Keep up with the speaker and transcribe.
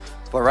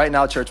But right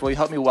now, church, will you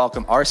help me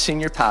welcome our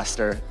senior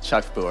pastor,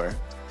 Chuck Boer?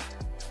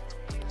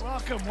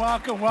 Welcome,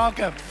 welcome,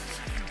 welcome.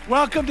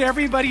 Welcome to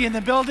everybody in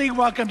the building.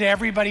 Welcome to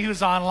everybody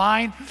who's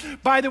online.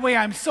 By the way,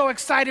 I'm so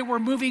excited. We're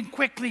moving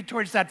quickly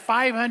towards that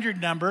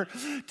 500 number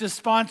to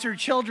sponsor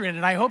children,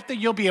 and I hope that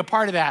you'll be a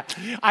part of that.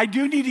 I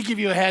do need to give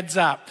you a heads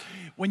up.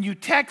 When you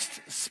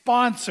text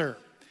sponsor,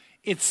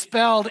 it's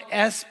spelled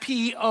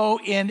S-P-O-N-S-O-R.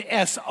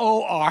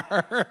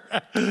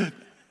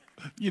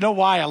 You know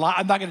why?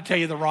 I'm not going to tell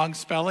you the wrong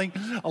spelling.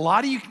 A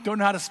lot of you don't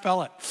know how to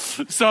spell it.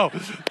 So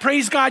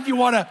praise God you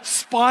want to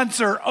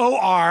sponsor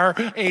O-R,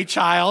 a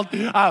child,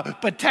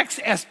 but text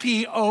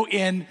S-P-O-N-S-O-R,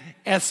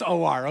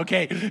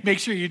 okay? Make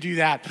sure you do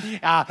that.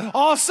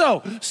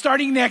 Also,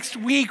 starting next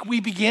week, we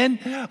begin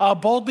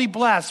Boldly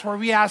Blessed, where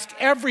we ask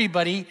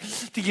everybody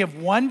to give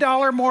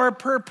 $1 more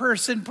per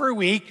person per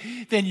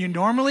week than you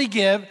normally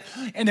give,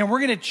 and then we're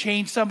going to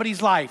change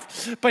somebody's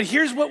life. But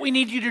here's what we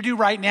need you to do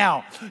right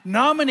now.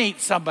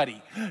 Nominate somebody.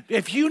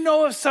 If you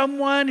know of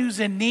someone who's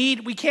in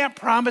need, we can't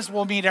promise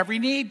we'll meet every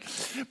need,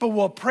 but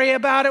we'll pray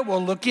about it,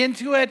 we'll look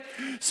into it.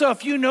 So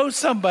if you know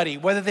somebody,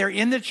 whether they're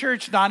in the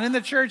church, not in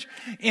the church,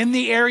 in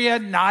the area,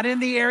 not in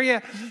the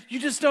area, you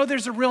just know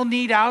there's a real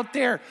need out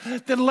there,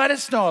 then let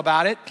us know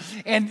about it.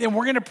 And then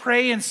we're going to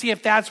pray and see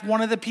if that's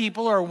one of the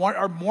people or one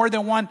or more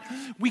than one,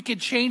 we could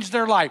change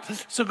their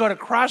life. So go to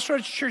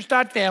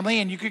crossroadschurch.family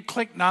and you could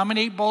click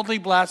nominate Boldly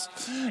Blessed,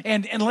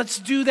 and let's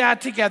do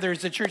that together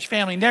as a church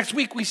family. Next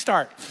week we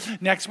start.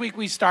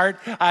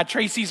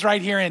 Tracy's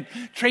right here, and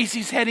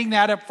Tracy's heading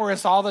that up for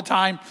us all the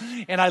time,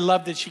 and I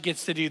love that she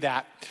gets to do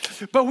that.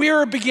 But we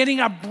are beginning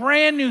a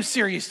brand new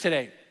series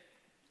today,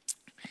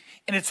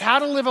 and it's how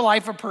to live a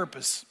life of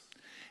purpose.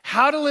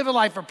 How to live a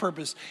life of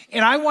purpose.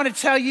 And I want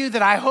to tell you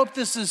that I hope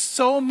this is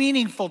so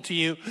meaningful to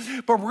you,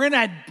 but we're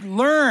going to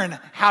learn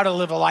how to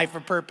live a life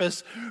of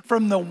purpose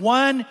from the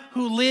one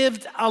who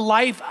lived a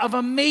life of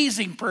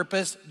amazing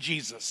purpose,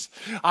 Jesus.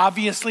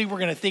 Obviously, we're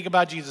going to think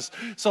about Jesus.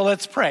 So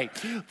let's pray.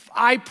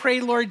 I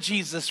pray, Lord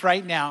Jesus,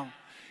 right now,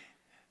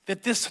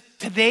 that this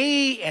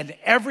today and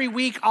every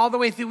week, all the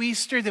way through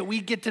Easter, that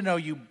we get to know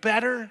you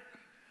better,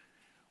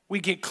 we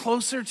get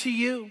closer to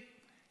you,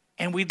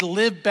 and we'd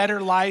live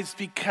better lives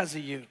because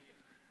of you.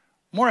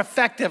 More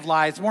effective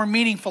lives, more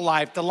meaningful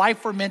life, the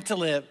life we're meant to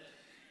live.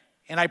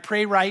 And I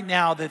pray right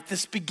now that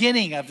this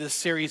beginning of this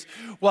series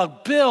will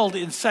build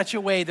in such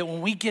a way that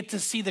when we get to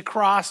see the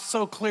cross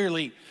so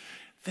clearly,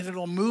 that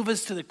it'll move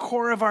us to the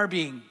core of our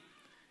being.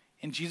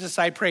 And Jesus,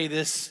 I pray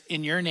this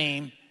in your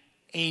name,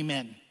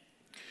 amen.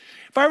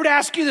 If I were to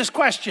ask you this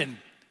question,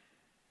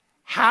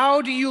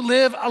 how do you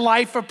live a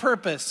life of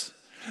purpose?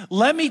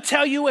 Let me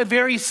tell you a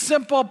very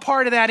simple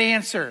part of that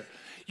answer.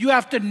 You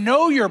have to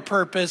know your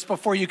purpose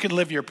before you can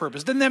live your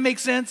purpose. Doesn't that make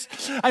sense?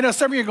 I know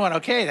some of you are going,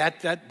 okay,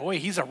 that boy,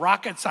 he's a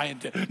rocket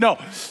scientist. No.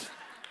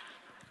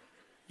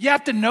 You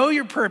have to know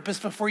your purpose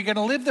before you're going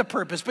to live the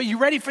purpose. But you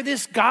ready for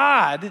this?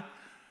 God,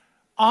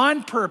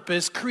 on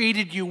purpose,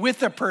 created you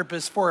with a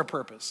purpose for a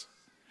purpose.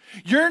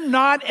 You're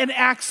not an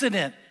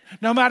accident,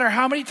 no matter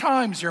how many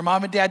times your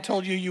mom and dad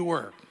told you you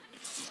were.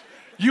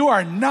 You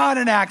are not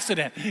an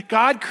accident.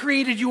 God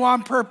created you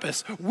on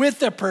purpose,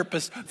 with a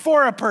purpose,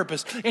 for a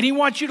purpose. And he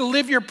wants you to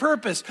live your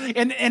purpose.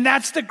 And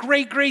that's the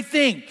great, great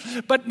thing.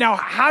 But now,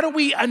 how do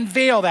we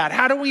unveil that?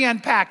 How do we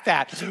unpack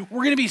that?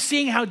 We're going to be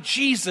seeing how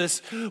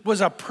Jesus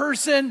was a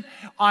person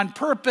on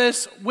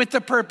purpose, with a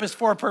purpose,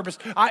 for a purpose.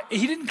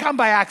 He didn't come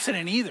by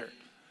accident either.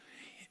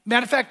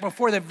 Matter of fact,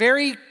 before the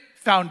very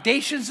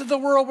foundations of the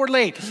world were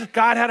laid,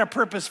 God had a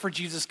purpose for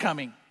Jesus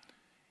coming.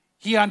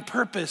 He on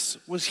purpose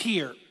was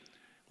here,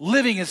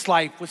 living his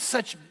life with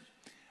such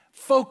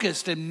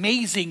focused,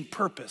 amazing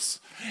purpose.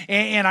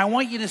 And I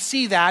want you to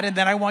see that, and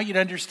then I want you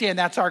to understand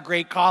that's our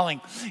great calling,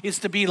 is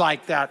to be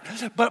like that.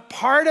 But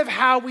part of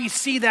how we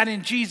see that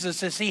in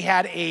Jesus is he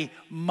had a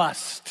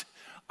must.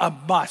 A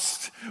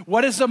must.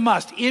 What is a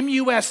must?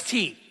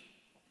 M-U-S-T.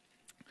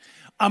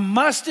 A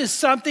must is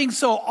something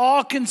so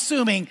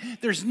all-consuming,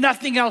 there's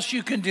nothing else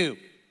you can do.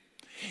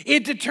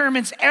 It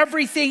determines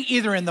everything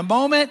either in the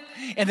moment,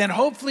 and then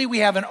hopefully we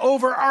have an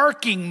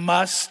overarching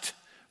must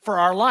for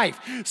our life.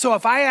 So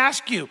if I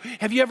ask you,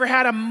 have you ever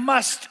had a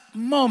must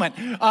moment,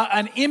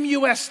 an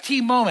M-U-S-T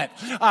moment?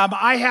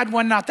 I had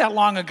one not that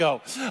long ago.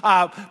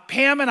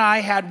 Pam and I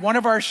had one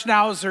of our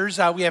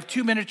schnauzers, we have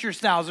 2 miniature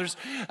schnauzers,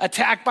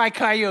 attacked by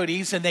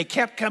coyotes, and they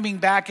kept coming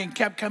back and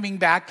kept coming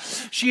back.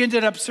 She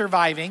ended up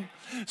surviving.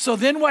 So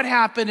then what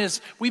happened is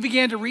we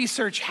began to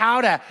research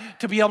how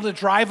to be able to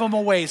drive them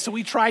away. So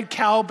we tried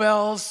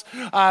cowbells,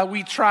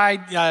 we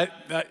tried,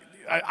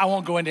 I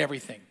won't go into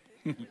everything.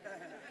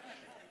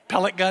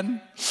 Pellet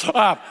gun,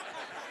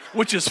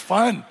 which is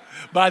fun.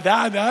 But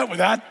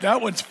that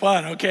one's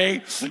fun,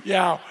 okay?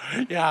 Yeah.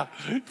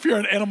 If you're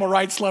an animal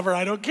rights lover,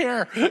 I don't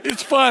care.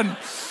 It's fun.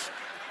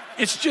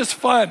 It's just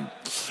fun.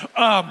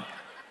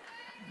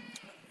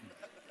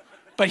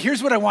 But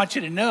here's what I want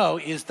you to know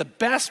is the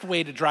best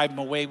way to drive them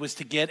away was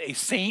to get a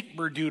Saint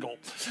Berdoodle.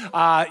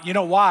 You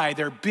know why?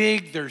 They're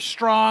big, they're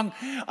strong,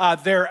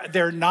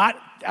 they're not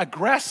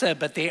aggressive,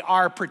 but they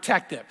are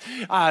protective.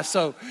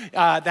 So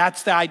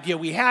that's the idea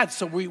we had.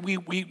 So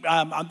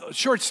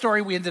short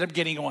story, we ended up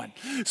getting one.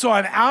 So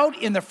I'm out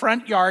in the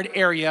front yard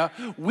area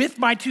with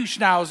my 2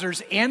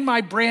 schnauzers and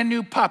my brand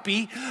new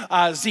puppy,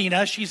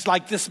 Xena. She's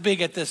like this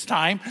big at this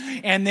time.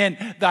 And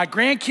then the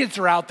grandkids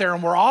are out there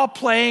and we're all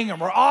playing and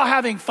we're all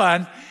having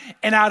fun.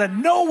 And out of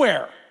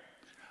nowhere,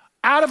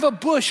 out of a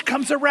bush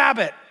comes a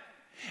rabbit.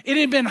 It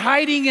had been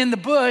hiding in the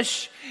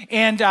bush,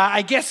 and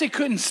I guess it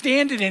couldn't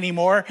stand it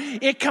anymore.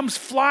 It comes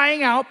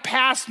flying out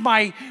past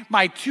my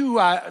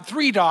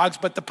 3 dogs,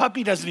 but the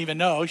puppy doesn't even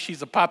know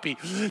she's a puppy.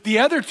 The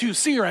other 2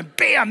 see her, and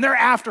bam, they're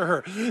after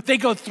her. They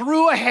go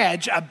through a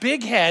hedge, a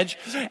big hedge,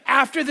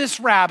 after this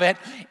rabbit,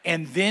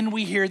 and then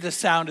we hear the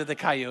sound of the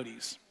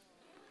coyotes.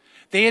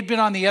 They had been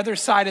on the other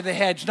side of the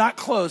hedge, not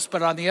close,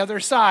 but on the other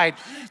side.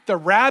 The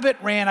rabbit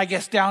ran, I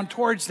guess, down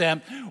towards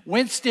them.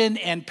 Winston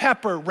and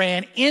Pepper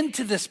ran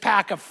into this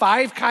pack of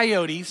 5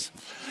 coyotes.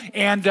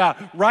 And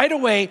right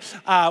away,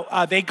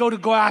 they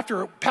go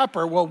after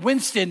Pepper. Well,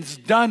 Winston's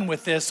done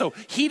with this, so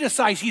he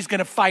decides he's going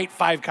to fight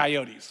 5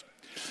 coyotes.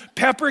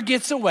 Pepper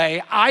gets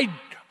away. I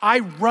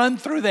run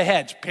through the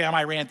hedge. Pam,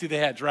 I ran through the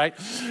hedge, right?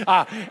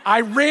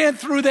 I ran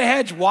through the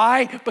hedge.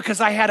 Why? Because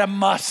I had a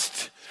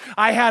must.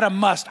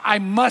 I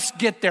must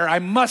get there. I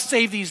must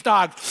save these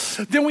dogs.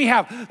 Then we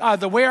have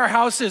the way our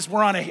house is,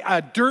 we're on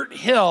a dirt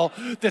hill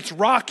that's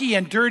rocky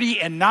and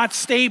dirty and not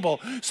stable.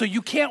 So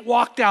you can't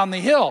walk down the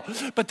hill.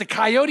 But the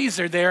coyotes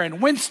are there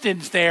and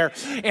Winston's there.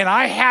 And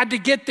I had to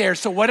get there.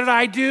 So what did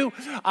I do?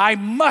 I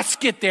must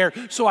get there.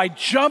 So I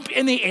jump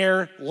in the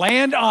air,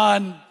 land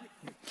on,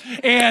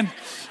 and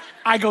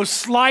I go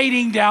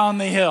sliding down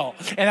the hill.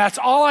 And that's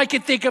all I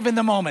could think of in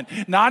the moment.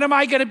 Not am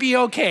I going to be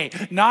okay?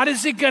 Not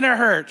is it going to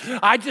hurt?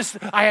 I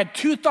had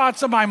 2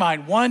 thoughts in my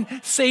mind. One,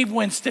 save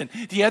Winston.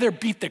 The other,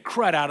 beat the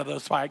crud out of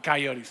those 5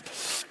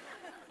 coyotes.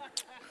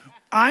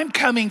 I'm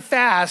coming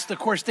fast. Of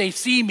course, they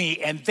see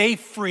me and they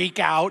freak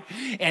out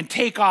and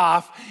take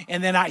off.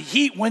 And then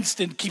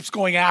Winston keeps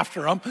going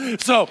after them.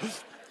 So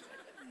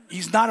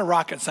he's not a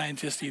rocket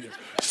scientist either.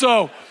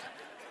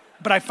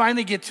 But I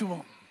finally get to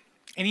him.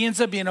 And he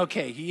ends up being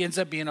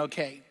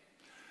okay.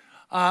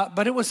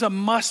 But it was a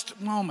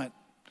must moment.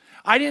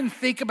 I didn't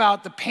think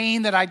about the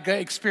pain that I'd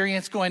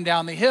experienced going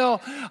down the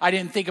hill. I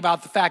didn't think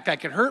about the fact I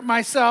could hurt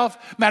myself.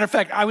 Matter of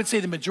fact, I would say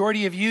the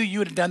majority of you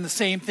would have done the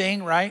same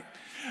thing, right?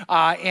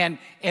 And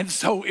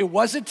so it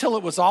wasn't until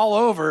it was all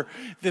over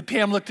that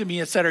Pam looked at me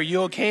and said, "Are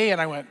you okay?"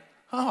 And I went,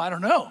 "Oh, I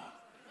don't know."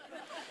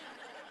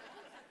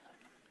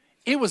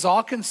 It was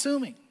all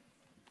consuming.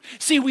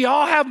 See, we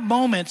all have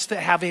moments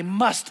that have a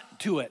must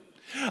to it.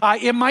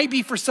 It might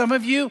be for some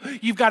of you,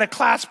 you've got a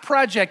class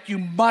project you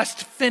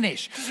must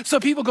finish. So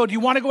people go, "Do you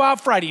want to go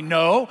out Friday?"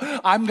 "No,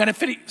 I'm going to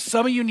finish."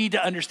 Some of you need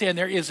to understand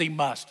there is a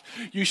must.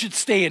 You should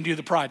stay and do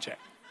the project.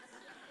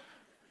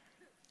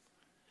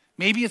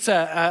 Maybe it's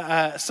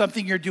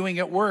something you're doing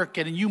at work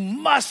and you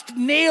must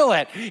nail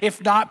it.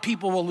 If not,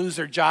 people will lose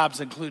their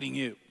jobs, including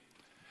you.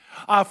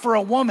 For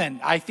a woman,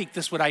 I think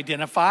this would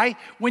identify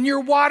when your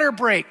water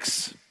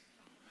breaks.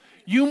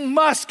 You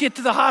must get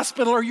to the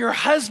hospital or your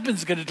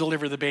husband's going to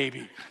deliver the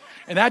baby.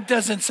 And that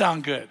doesn't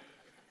sound good.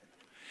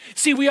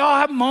 See, we all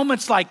have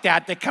moments like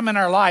that come in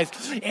our lives.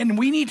 And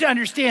we need to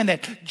understand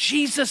that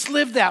Jesus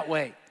lived that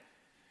way.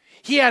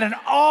 He had an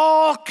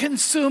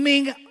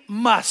all-consuming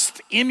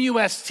must,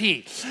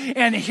 M-U-S-T.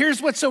 And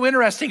here's what's so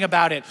interesting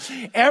about it.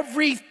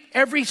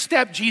 Every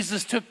step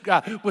Jesus took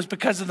was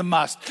because of the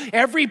must.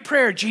 Every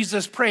prayer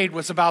Jesus prayed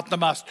was about the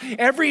must.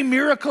 Every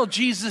miracle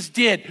Jesus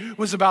did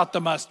was about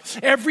the must.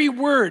 Every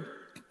word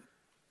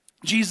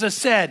Jesus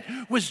said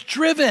was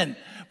driven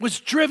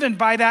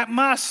by that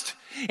must.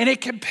 And it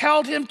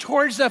compelled him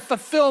towards the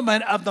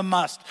fulfillment of the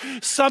must.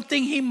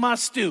 Something he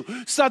must do,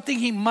 something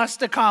he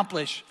must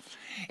accomplish.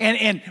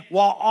 And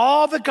while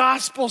all the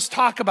Gospels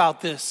talk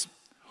about this,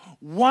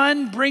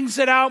 one brings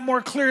it out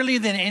more clearly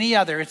than any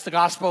other. It's the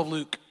Gospel of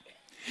Luke.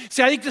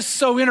 See, I think this is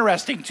so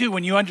interesting too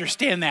when you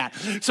understand that.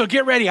 So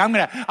get ready. I'm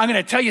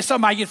gonna tell you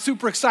something I get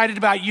super excited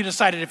about. You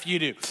decide if you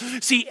do.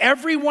 See,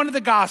 every one of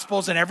the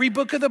Gospels and every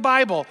book of the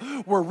Bible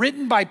were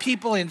written by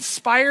people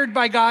inspired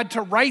by God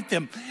to write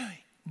them.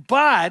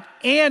 But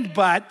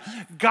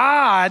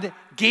God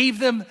gave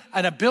them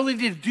an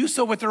ability to do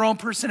so with their own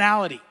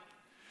personality.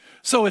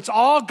 So it's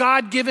all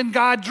God-given,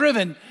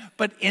 God-driven.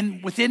 But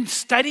within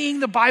studying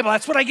the Bible,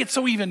 that's what I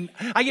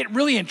get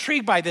really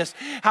intrigued by this,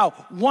 how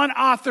one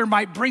author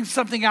might bring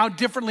something out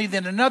differently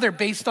than another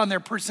based on their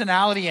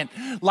personality and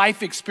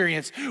life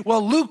experience.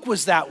 Well, Luke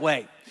was that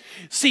way.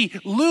 See,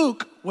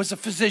 Luke was a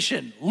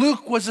physician.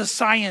 Luke was a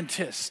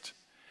scientist.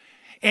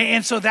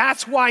 And so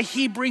that's why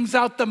he brings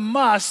out the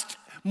must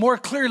more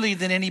clearly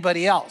than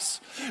anybody else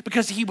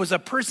because he was a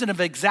person of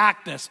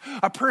exactness,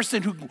 a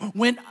person who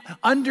went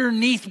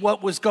underneath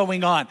what was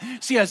going on.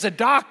 See, as a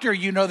doctor,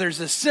 you know there's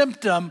a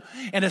symptom,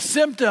 and a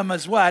symptom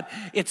is what?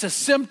 It's a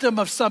symptom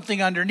of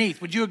something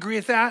underneath. Would you agree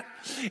with that?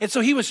 And so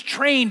he was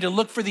trained to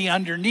look for the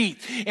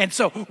underneath. And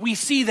so we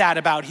see that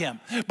about him.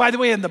 By the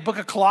way, in the book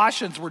of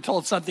Colossians, we're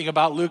told something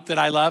about Luke that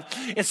I love.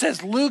 It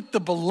says, Luke, the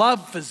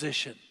beloved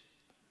physician.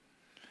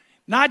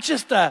 Not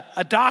just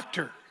a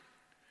doctor.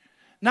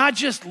 Not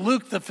just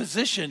Luke the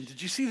physician.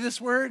 Did you see this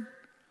word?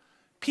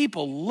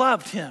 People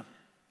loved him.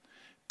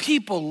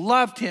 People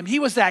loved him. He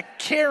was that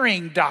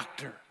caring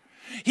doctor.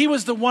 He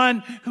was the one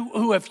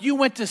who, if you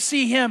went to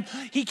see him,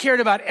 he cared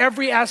about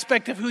every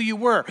aspect of who you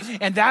were.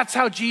 And that's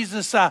how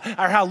Jesus, or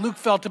how Luke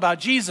felt about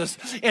Jesus.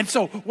 And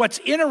so what's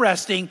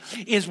interesting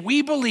is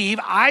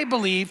I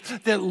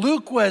believe that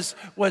Luke was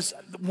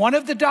one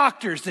of the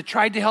doctors that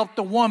tried to help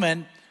the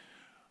woman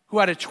who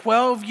had a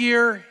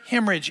 12-year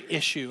hemorrhage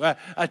issue,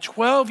 a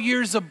 12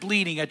 years of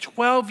bleeding, a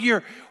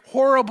 12-year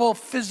horrible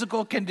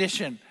physical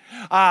condition.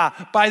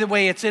 By the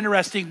way, it's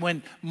interesting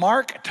when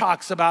Mark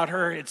talks about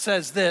her, it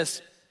says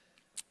this.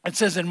 It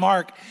says in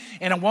Mark,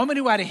 and a woman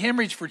who had a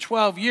hemorrhage for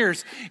 12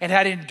 years and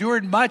had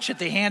endured much at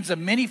the hands of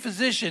many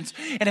physicians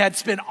and had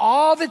spent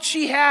all that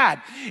she had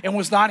and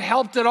was not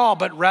helped at all,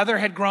 but rather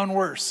had grown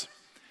worse.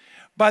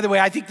 By the way,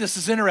 I think this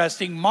is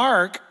interesting.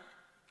 Mark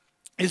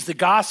is the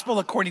gospel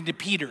according to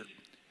Peter.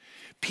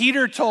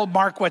 Peter told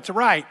Mark what to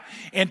write.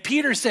 And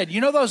Peter said, you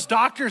know, those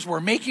doctors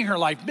were making her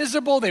life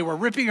miserable. They were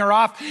ripping her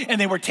off and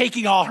they were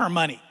taking all her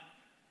money.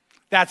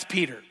 That's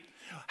Peter.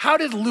 How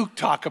did Luke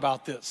talk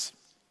about this?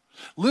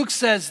 Luke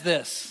says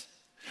this.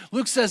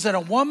 Luke says that a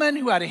woman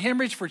who had a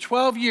hemorrhage for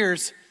 12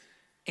 years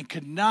and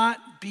could not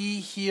be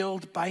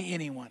healed by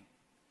anyone.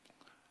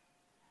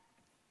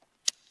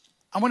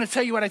 I want to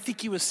tell you what I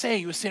think he was saying.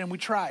 He was saying, we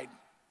tried.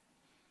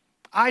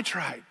 I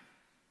tried.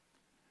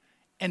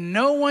 And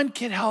no one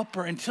could help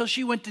her until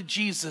she went to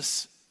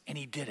Jesus, and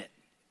he did it.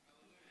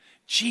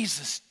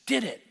 Jesus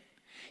did it.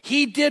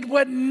 He did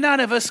what none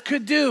of us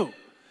could do.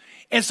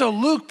 And so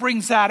Luke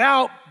brings that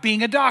out,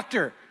 being a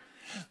doctor.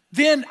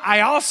 Then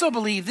I also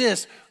believe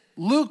this.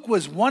 Luke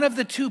was one of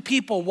the two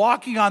people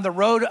walking on the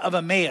road of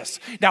Emmaus.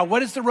 Now,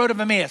 what is the road of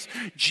Emmaus?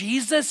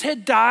 Jesus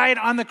had died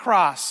on the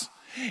cross.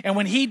 And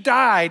when he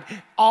died,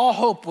 all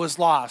hope was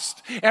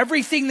lost.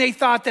 Everything they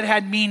thought that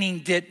had meaning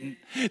didn't.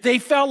 They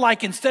felt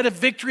like instead of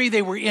victory,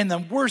 they were in the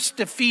worst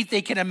defeat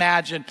they can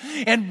imagine.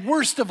 And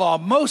worst of all,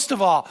 most of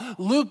all,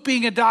 Luke,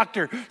 being a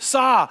doctor,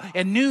 saw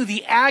and knew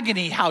the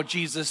agony how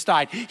Jesus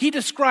died. He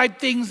described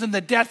things in the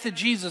death of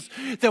Jesus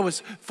that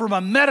was, from a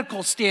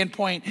medical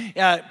standpoint,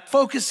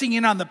 focusing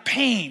in on the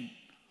pain.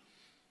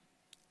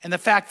 And the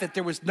fact that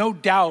there was no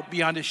doubt,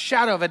 beyond a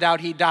shadow of a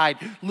doubt, he died.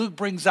 Luke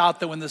brings out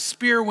that when the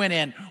spear went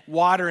in,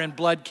 water and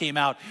blood came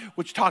out,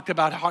 which talked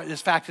about this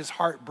fact his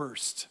heart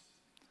burst.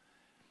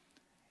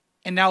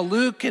 And now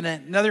Luke and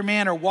another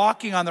man are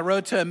walking on the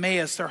road to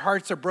Emmaus. Their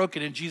hearts are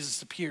broken and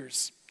Jesus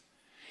appears.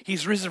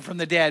 He's risen from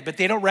the dead, but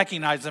they don't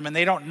recognize him and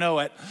they don't know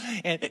it.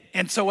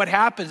 And so what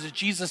happens is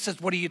Jesus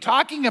says, what are you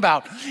talking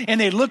about?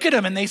 And they look at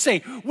him and they say,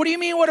 what do you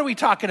mean, what are we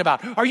talking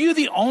about? Are you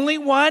the only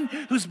one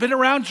who's been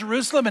around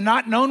Jerusalem and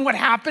not known what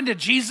happened to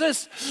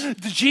Jesus?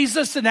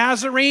 Jesus the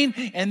Nazarene?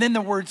 And then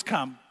the words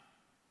come.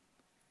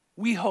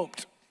 We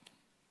hoped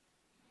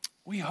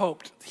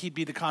he'd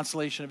be the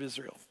consolation of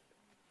Israel.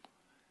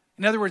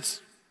 In other words,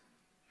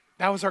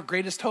 that was our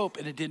greatest hope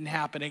and it didn't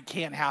happen. It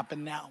can't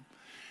happen now.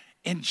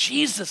 And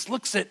Jesus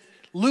looks at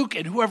Luke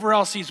and whoever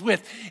else he's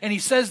with, and he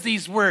says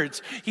these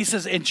words. He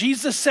says, and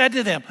Jesus said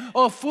to them,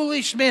 oh,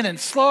 foolish men and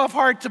slow of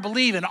heart to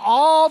believe in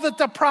all that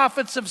the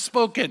prophets have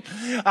spoken.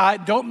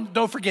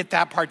 Don't forget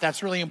that part.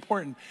 That's really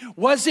important.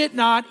 Was it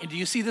not, and do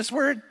you see this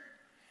word?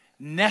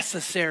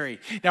 Necessary.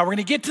 Now we're going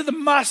to get to the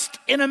must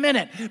in a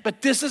minute,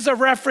 but this is a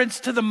reference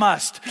to the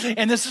must.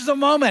 And this is a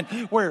moment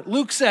where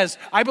Luke says,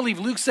 I believe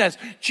Luke says,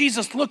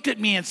 Jesus looked at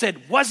me and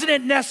said, wasn't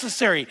it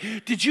necessary?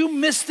 Did you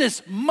miss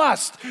this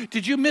must?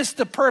 Did you miss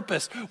the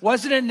purpose?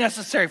 Wasn't it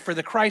necessary for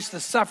the Christ to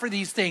suffer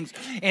these things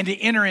and to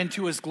enter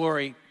into his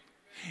glory?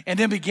 And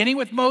then beginning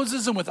with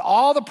Moses and with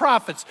all the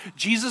prophets,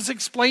 Jesus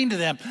explained to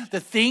them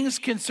the things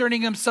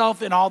concerning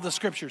himself in all the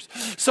scriptures.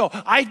 So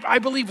I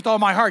believe with all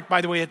my heart,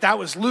 by the way, that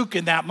was Luke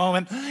in that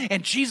moment.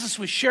 And Jesus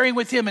was sharing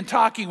with him and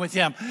talking with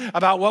him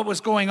about what was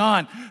going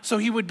on so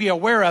he would be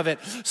aware of it.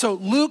 So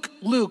Luke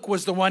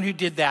was the one who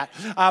did that.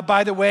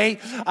 By the way,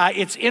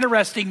 it's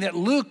interesting that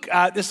Luke,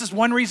 this is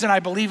one reason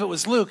I believe it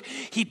was Luke,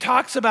 he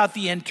talks about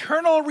the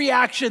internal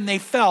reaction they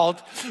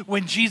felt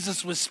when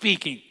Jesus was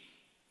speaking.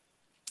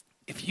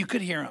 If you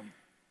could hear him.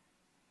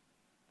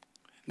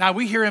 Now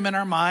we hear him in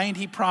our mind,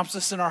 he prompts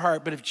us in our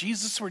heart, but if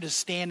Jesus were to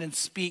stand and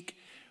speak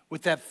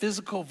with that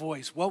physical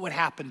voice, what would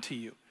happen to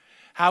you?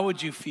 How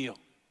would you feel?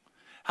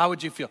 How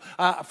would you feel?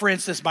 For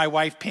instance, my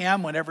wife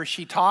Pam, whenever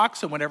she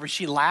talks and whenever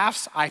she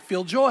laughs, I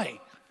feel joy,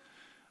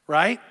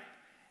 right?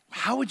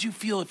 How would you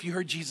feel if you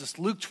heard Jesus?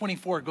 Luke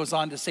 24 goes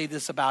on to say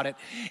this about it.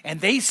 And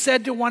they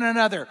said to one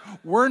another,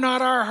 were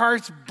not our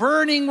hearts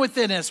burning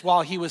within us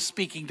while he was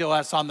speaking to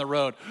us on the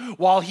road,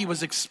 while he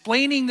was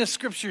explaining the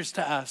scriptures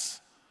to us?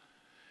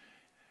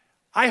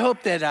 I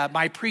hope that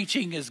my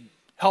preaching is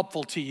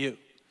helpful to you.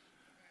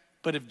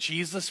 But if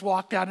Jesus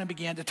walked out and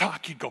began to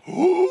talk, you'd go,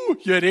 ooh,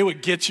 yeah, they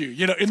would get you.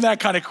 You know, isn't that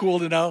kind of cool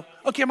to know?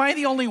 Okay, am I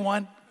the only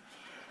one?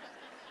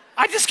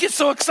 I just get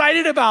so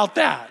excited about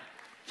that.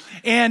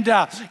 And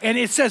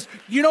it says,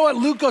 you know what?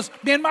 Luke goes,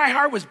 man, my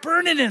heart was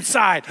burning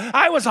inside.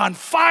 I was on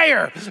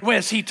fire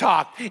as he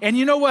talked. And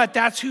you know what?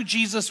 That's who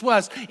Jesus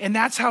was. And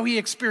that's how he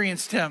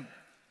experienced him.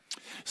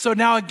 So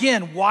now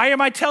again, why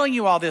am I telling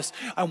you all this?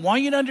 I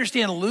want you to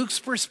understand Luke's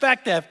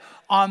perspective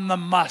on the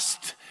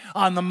must.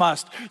 On the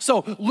must.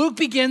 So Luke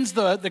begins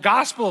the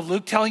Gospel of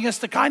Luke telling us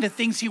the kind of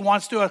things he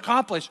wants to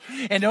accomplish.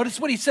 And notice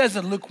what he says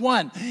in Luke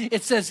 1.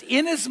 It says,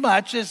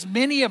 inasmuch as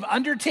many have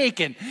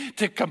undertaken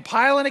to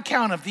compile an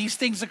account of these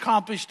things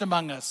accomplished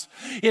among us.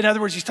 In other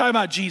words, he's talking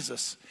about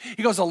Jesus.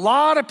 He goes, a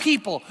lot of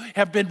people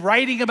have been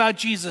writing about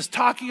Jesus,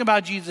 talking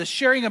about Jesus,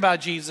 sharing about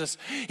Jesus.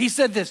 He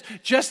said this,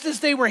 just as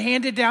they were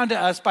handed down to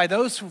us by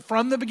those who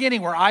from the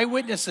beginning were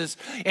eyewitnesses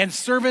and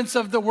servants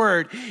of the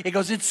word. It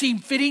goes, it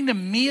seemed fitting to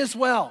me as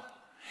well.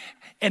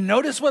 And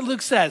notice what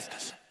Luke says.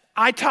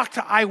 I talked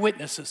to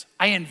eyewitnesses.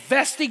 I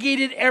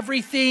investigated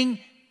everything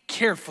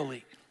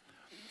carefully.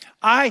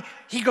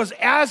 He goes,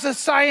 as a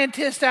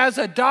scientist, as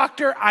a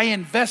doctor, I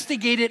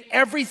investigated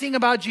everything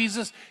about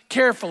Jesus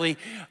carefully,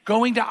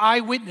 going to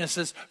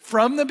eyewitnesses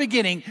from the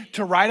beginning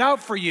to write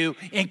out for you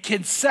in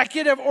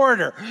consecutive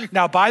order.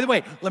 Now, by the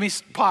way, let me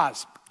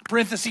pause,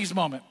 parentheses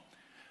moment.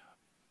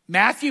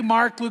 Matthew,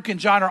 Mark, Luke, and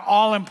John are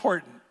all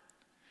important.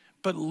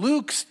 But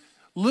Luke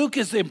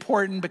is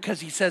important because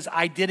he says,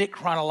 I did it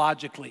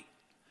chronologically.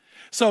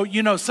 So,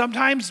 you know,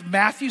 sometimes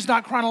Matthew's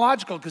not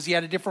chronological because he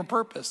had a different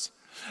purpose.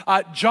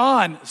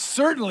 John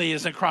certainly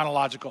isn't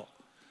chronological.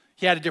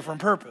 He had a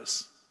different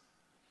purpose.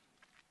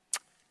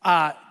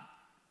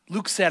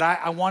 Luke said,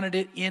 I wanted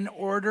it in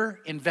order,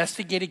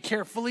 investigated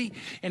carefully.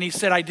 And he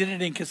said, I did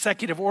it in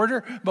consecutive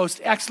order. Most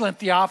excellent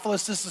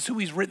Theophilus, this is who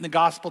he's written the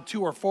gospel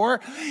to or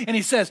for. And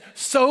he says,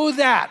 so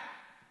that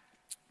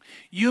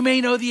you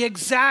may know the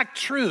exact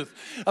truth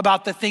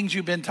about the things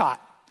you've been taught.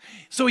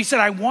 So he said,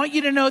 I want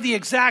you to know the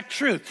exact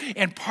truth.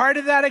 And part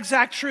of that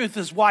exact truth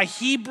is why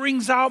he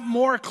brings out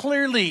more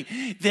clearly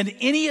than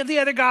any of the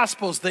other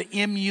gospels, the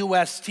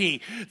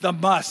M-U-S-T, the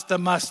must, the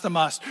must, the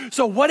must.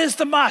 So what is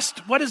the must?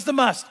 What is the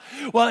must?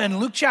 Well, in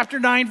Luke chapter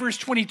 9, verse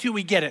 22,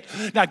 we get it.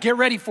 Now get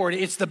ready for it.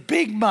 It's the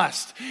big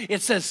must.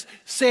 It says,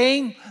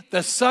 saying,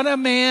 the Son of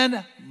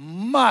Man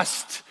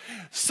must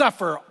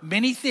suffer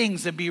many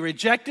things and be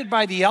rejected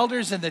by the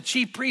elders and the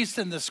chief priests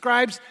and the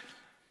scribes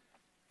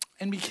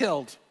and be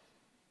killed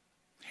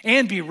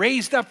and be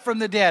raised up from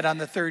the dead on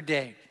the third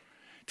day.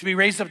 To be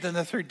raised up on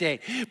the third day.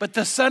 But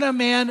the Son of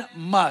Man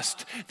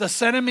must. The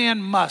Son of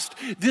Man must.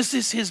 This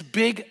is his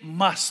big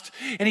must.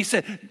 And he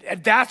said,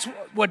 that's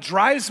what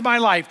drives my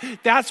life.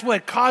 That's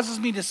what causes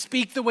me to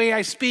speak the way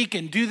I speak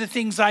and do the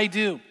things I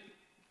do.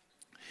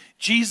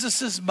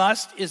 Jesus's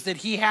must is that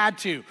he had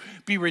to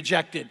be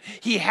rejected.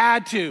 He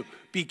had to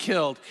be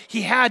killed.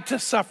 He had to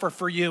suffer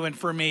for you and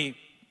for me.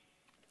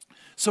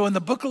 So in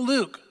the book of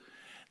Luke,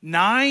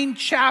 9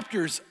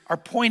 chapters are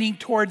pointing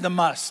toward the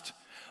must,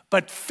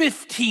 but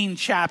 15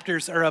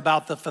 chapters are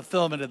about the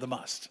fulfillment of the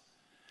must.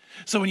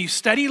 So when you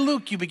study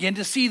Luke, you begin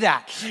to see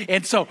that.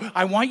 And so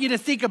I want you to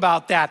think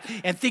about that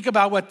and think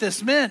about what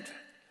this meant.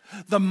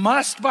 The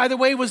must, by the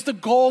way, was the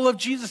goal of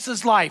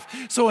Jesus' life.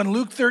 So in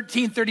Luke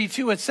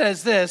 13:32, it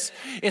says this.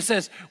 It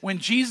says, when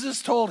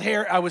Jesus told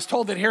Herod, I was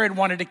told that Herod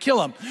wanted to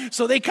kill him.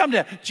 So they come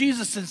to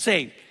Jesus and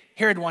say,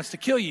 Herod wants to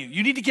kill you.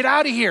 You need to get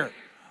out of here.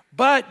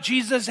 But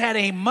Jesus had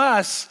a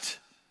must,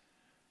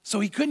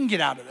 so he couldn't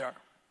get out of there.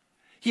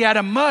 He had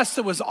a must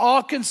that was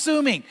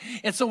all-consuming.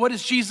 And so what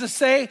does Jesus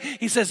say?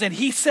 He says, and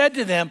he said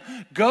to them,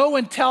 go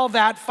and tell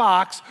that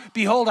fox,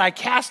 behold, I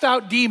cast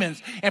out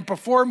demons and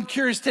perform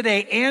cures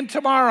today and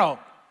tomorrow.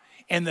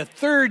 And the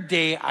third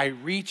day I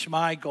reach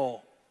my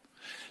goal.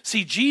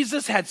 See,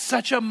 Jesus had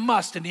such a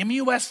must, an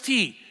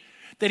M-U-S-T,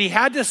 that he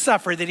had to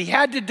suffer, that he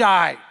had to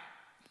die,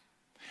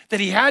 that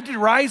he had to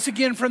rise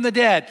again from the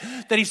dead,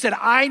 that he said,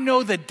 I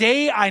know the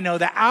day, I know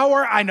the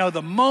hour, I know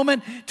the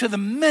moment to the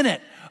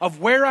minute of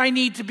where I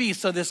need to be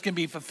so this can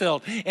be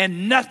fulfilled.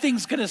 And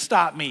nothing's gonna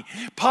stop me.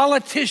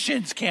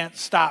 Politicians can't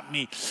stop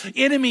me.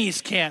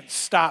 Enemies can't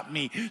stop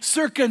me.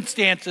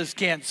 Circumstances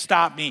can't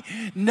stop me.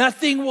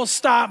 Nothing will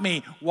stop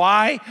me.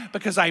 Why?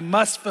 Because I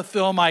must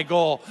fulfill my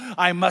goal.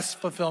 I must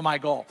fulfill my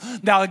goal.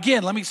 Now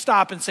again, let me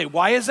stop and say,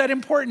 why is that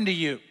important to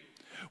you?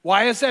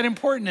 Why is that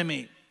important to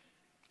me?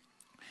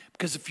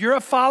 Because if you're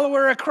a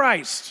follower of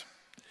Christ,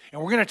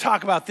 and we're gonna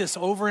talk about this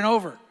over and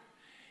over,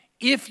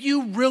 if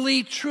you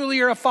really,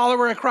 truly are a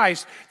follower of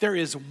Christ, there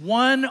is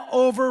one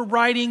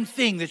overriding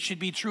thing that should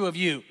be true of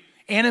you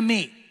and of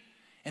me,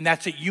 and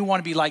that's that you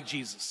want to be like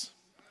Jesus.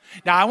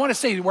 Now, I want to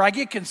say where I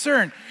get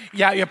concerned,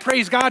 yeah,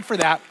 praise God for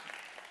that.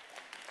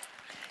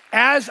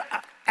 As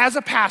as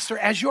a pastor,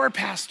 as your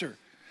pastor,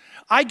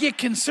 I get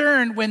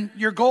concerned when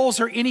your goals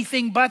are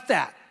anything but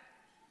that.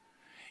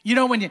 You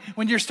know,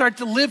 when you start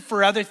to live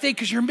for other things,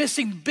 because you're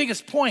missing the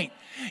biggest point.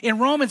 In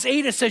Romans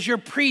 8, it says you're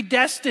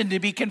predestined to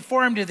be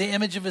conformed to the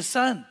image of his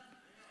son.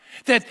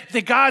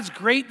 That God's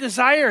great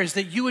desire is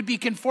that you would be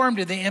conformed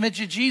to the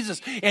image of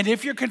Jesus. And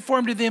if you're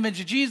conformed to the image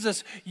of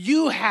Jesus,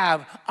 you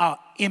have a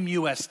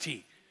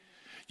M-U-S-T.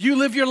 You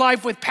live your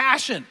life with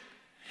passion.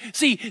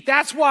 See,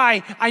 that's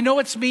why I know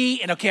it's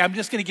me, and okay, I'm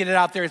just gonna get it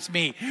out there, it's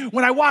me.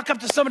 When I walk up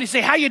to somebody and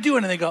say, how you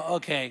doing? And they go,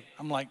 okay.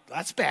 I'm like,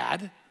 that's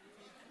bad.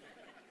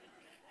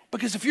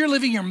 Because if you're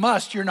living your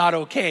must, you're not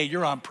okay.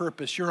 You're on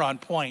purpose, you're on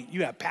point,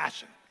 you have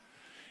passion.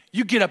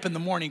 You get up in the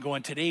morning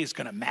going, today's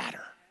gonna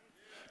matter.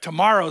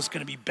 Tomorrow's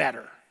gonna be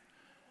better.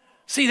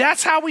 See,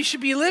 that's how we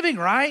should be living,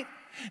 right?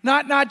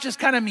 Not just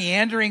kind of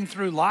meandering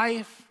through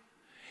life.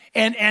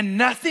 And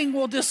nothing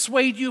will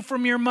dissuade you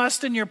from your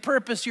must and your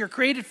purpose you're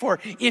created for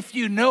if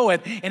you know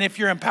it and if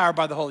you're empowered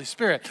by the Holy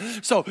Spirit.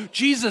 So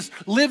Jesus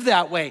lived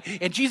that way,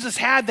 and Jesus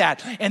had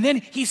that. And then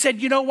he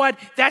said, you know what?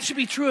 That should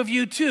be true of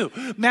you too.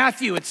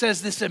 Matthew, it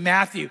says this in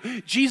Matthew.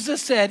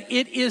 Jesus said,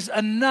 it is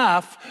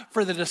enough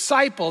for the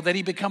disciple that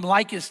he become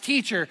like his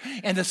teacher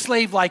and the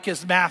slave like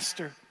his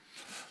master.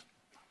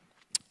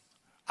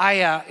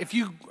 If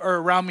you are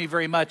around me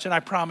very much, and I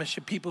promise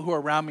you people who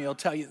are around me will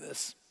tell you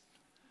this,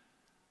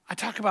 I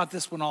talk about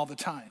this one all the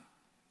time.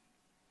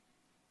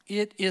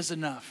 It is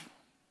enough.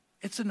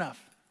 It's enough.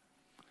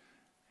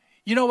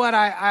 You know what?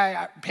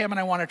 Pam and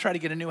I want to try to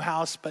get a new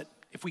house, but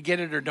if we get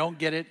it or don't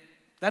get it,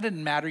 that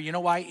doesn't matter. You know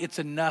why? It's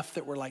enough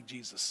that we're like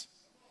Jesus.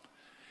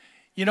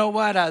 You know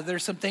what?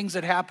 There's some things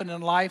that happened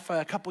in life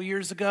a couple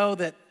years ago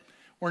that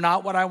were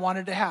not what I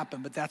wanted to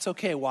happen, but that's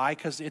okay. Why?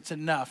 Because it's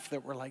enough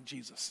that we're like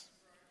Jesus.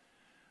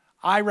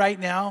 I right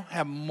now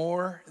have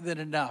more than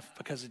enough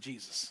because of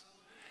Jesus.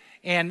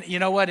 And you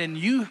know what? And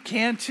you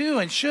can too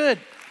and should.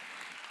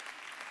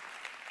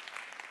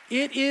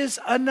 It is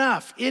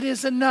enough. It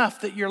is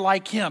enough that you're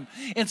like him.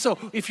 And so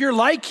if you're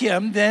like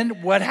him,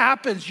 then what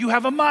happens? You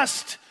have a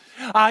must.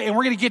 And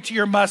we're going to get to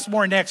your must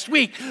more next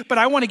week. But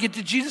I want to get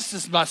to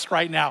Jesus' must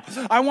right now.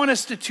 I want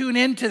us to tune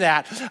into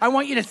that. I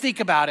want you to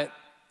think about it.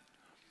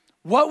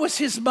 What was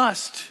his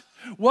must?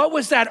 What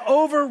was that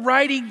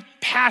overriding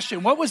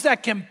passion? What was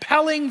that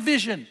compelling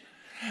vision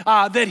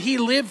that he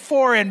lived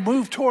for and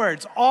moved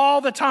towards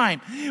all the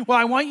time? Well,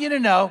 I want you to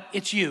know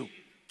it's you.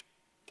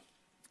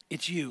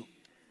 It's you.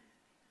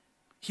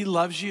 He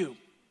loves you.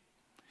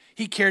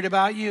 He cared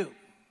about you.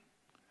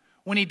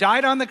 When he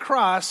died on the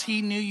cross,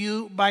 he knew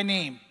you by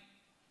name.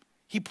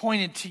 He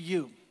pointed to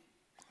you.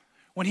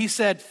 When he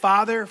said,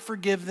 Father,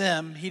 forgive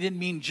them, he didn't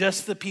mean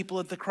just the people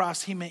at the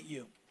cross, he meant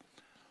you.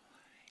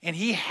 And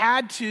he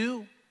had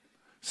to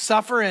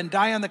suffer and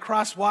die on the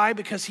cross. Why?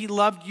 Because he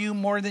loved you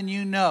more than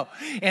you know.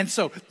 And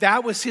so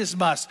that was his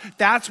must.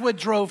 That's what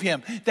drove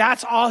him.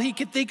 That's all he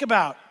could think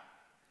about.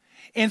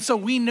 And so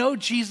we know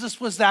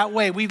Jesus was that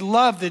way. We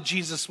love that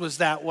Jesus was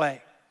that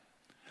way.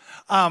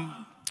 A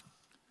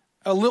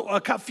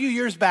few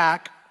years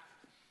back,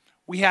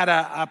 we had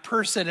a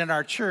person in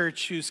our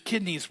church whose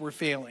kidneys were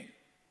failing.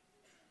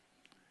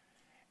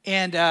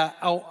 And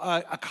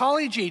a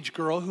college-age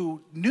girl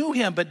who knew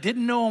him but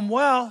didn't know him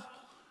well,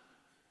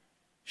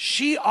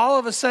 she all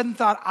of a sudden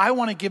thought, I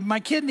want to give him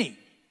my kidney.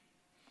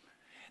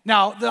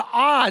 Now, the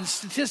odds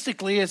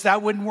statistically is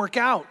that wouldn't work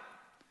out.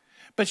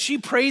 But she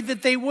prayed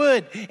that they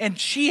would. And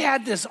she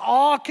had this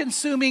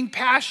all-consuming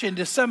passion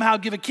to somehow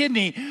give a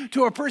kidney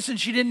to a person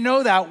she didn't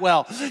know that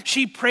well.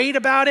 She prayed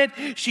about it.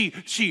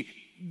 She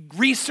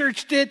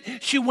researched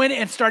it. She went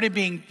and started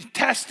being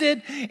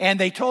tested. And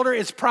they told her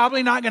it's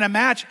probably not going to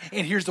match.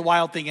 And here's the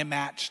wild thing, it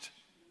matched.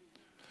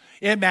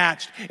 It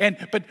matched.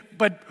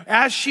 But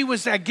as she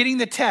was getting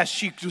the test,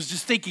 she was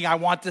just thinking, I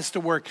want this to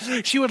work.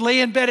 She would lay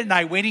in bed at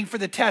night waiting for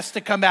the test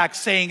to come back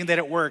saying that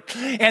it worked.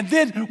 And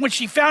then when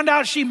she found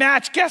out she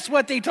matched, guess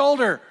what they told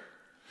her?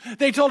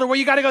 They told her, well,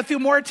 you got to go through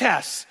more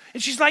tests.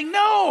 And she's like,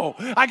 no,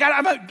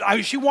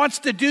 she wants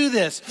to do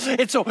this.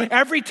 And so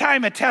every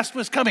time a test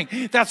was coming,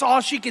 that's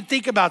all she could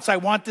think about. So I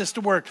want this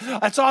to work.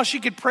 That's all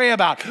she could pray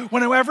about.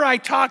 Whenever I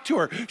talked to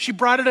her, she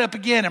brought it up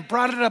again and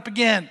brought it up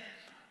again.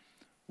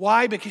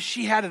 Why? Because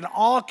she had an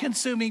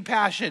all-consuming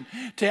passion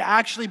to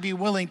actually be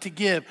willing to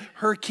give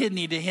her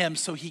kidney to him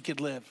so he could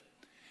live.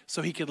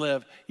 So he could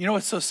live. You know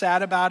what's so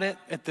sad about it?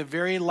 At the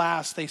very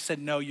last, they said,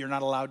 no, you're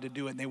not allowed to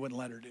do it, and they wouldn't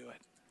let her do it.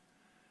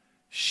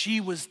 She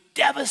was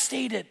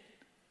devastated.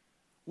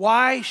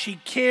 Why? She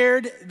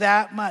cared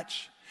that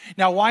much.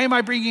 Now, why am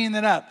I bringing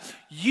that up?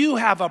 You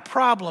have a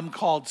problem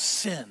called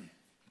sin.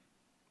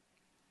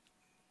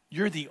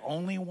 You're the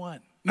only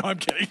one. No, I'm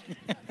kidding.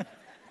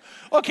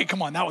 Okay,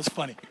 come on, that was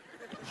funny.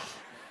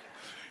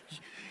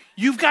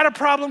 You've got a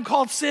problem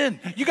called sin.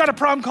 You got a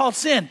problem called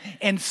sin.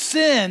 And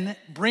sin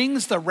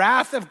brings the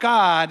wrath of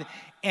God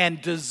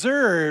and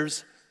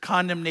deserves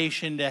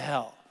condemnation to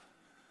hell.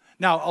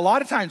 Now, a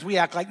lot of times we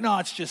act like, no,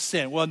 it's just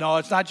sin. Well, no,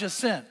 it's not just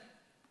sin.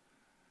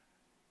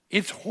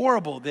 It's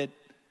horrible that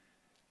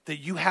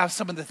you have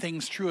some of the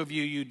things true of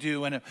you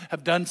do and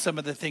have done some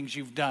of the things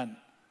you've done.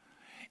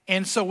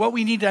 And so what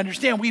we need to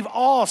understand, we've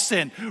all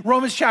sinned.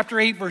 Romans chapter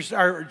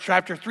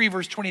 3,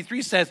 verse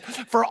 23 says,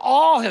 for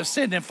all have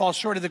sinned and fall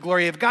short of the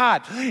glory of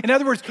God. In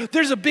other words,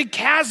 there's a big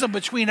chasm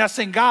between us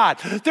and God.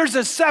 There's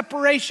a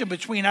separation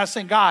between us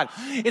and God.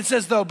 It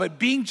says though, but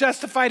being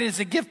justified as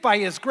a gift by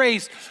his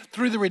grace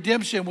through the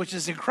redemption which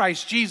is in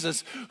Christ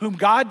Jesus, whom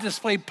God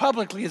displayed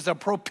publicly as a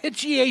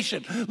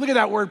propitiation. Look at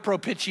that word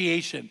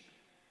propitiation.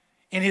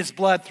 In his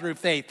blood through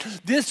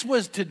faith. This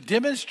was to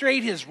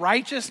demonstrate his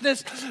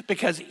righteousness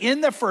because in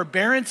the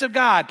forbearance of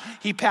God,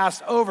 he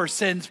passed over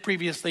sins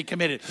previously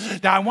committed.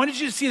 Now, I wanted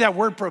you to see that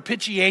word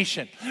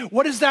propitiation.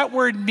 What does that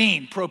word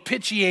mean,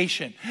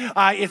 propitiation?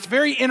 It's a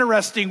very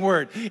interesting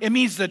word. It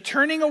means the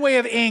turning away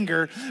of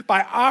anger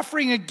by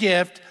offering a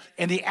gift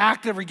and the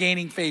act of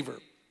regaining favor.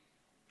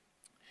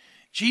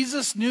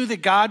 Jesus knew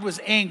that God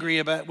was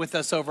angry with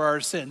us over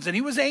our sins, and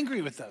he was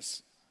angry with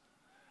us.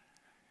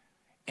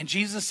 And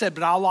Jesus said,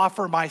 but I'll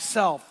offer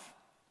myself,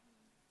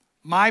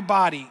 my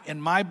body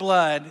and my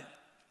blood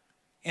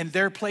in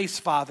their place,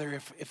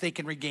 Father, if they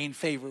can regain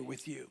favor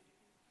with you.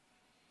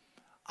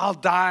 I'll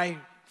die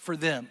for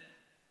them.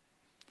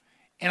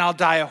 And I'll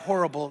die a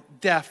horrible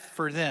death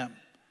for them.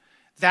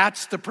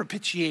 That's the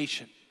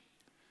propitiation.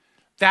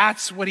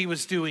 That's what he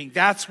was doing.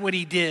 That's what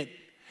he did.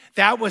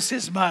 That was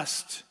his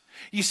must.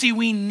 You see,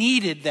 we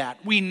needed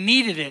that. We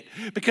needed it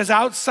because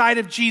outside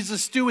of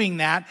Jesus doing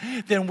that,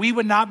 then we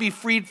would not be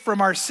freed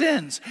from our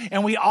sins.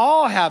 And we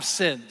all have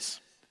sins.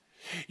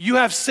 You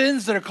have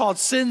sins that are called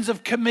sins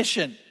of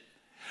commission.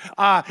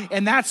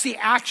 And that's the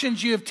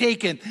actions you have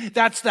taken.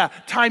 That's the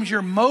times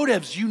your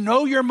motives, you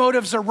know your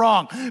motives are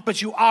wrong,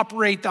 but you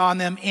operate on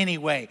them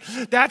anyway.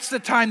 That's the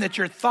time that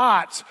your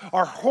thoughts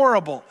are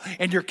horrible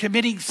and you're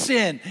committing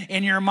sin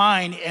in your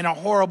mind in a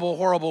horrible,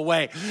 horrible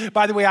way.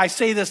 By the way, I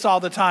say this all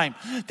the time,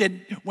 that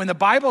when the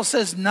Bible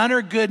says none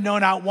are good, no,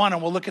 not one,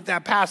 and we'll look at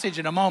that passage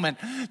in a moment,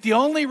 the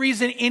only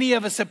reason any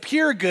of us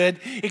appear good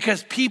is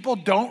because people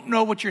don't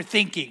know what you're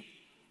thinking.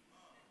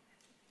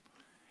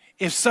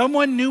 If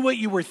someone knew what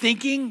you were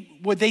thinking,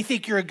 would they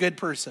think you're a good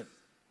person?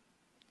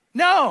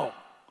 No.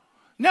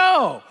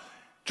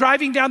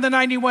 Driving down the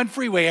 91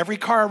 freeway, every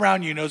car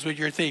around you knows what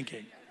you're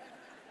thinking.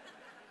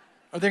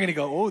 Or they're going to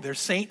go, oh, there's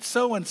Saint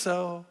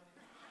so-and-so.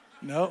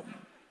 No.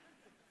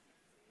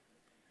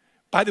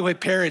 By the way,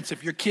 parents,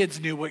 if your kids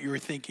knew what you were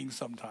thinking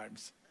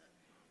sometimes.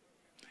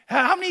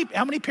 How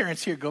many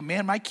parents here go,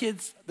 man, my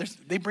kids,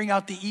 they bring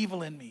out the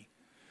evil in me,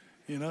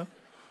 you know?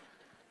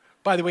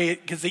 By the way,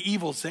 because the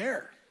evil's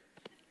there.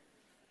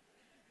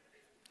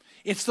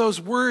 It's those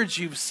words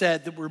you've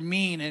said that were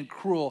mean and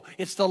cruel.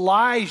 It's the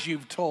lies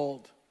you've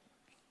told.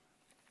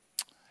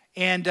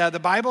 And the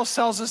Bible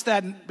tells us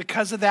that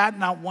because of that,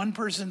 not one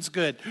person's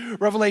good.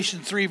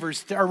 Romans 3,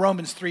 verse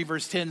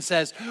 10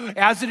 says,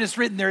 as it is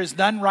written, there is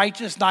none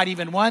righteous, not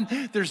even one.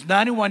 There's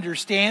none who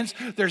understands.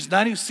 There's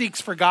none who seeks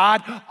for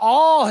God.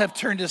 All have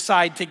turned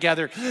aside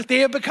together. They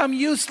have become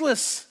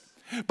useless.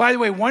 By the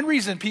way, one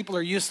reason people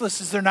are useless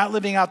is they're not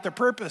living out their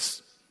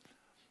purpose.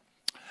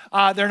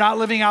 They're not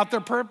living out their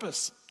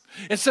purpose.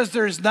 It says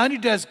there's none who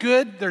does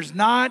good. There's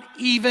not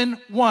even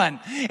one.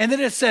 And then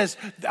it says,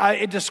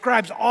 it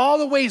describes all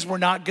the ways we're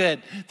not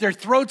good. Their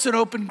throat's an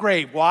open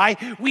grave. Why?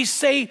 We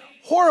say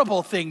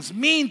horrible things,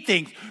 mean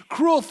things,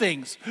 cruel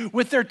things.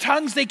 With their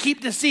tongues, they keep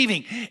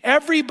deceiving.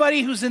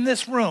 Everybody who's in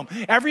this room,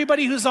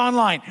 everybody who's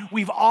online,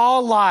 we've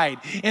all lied.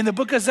 In the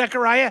book of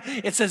Zechariah,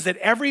 it says that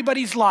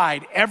everybody's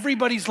lied.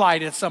 Everybody's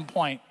lied at some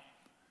point.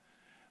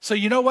 So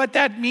you know what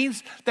that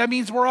means? That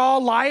means we're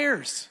all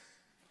liars.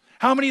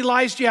 How many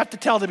lies do you have to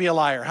tell to be a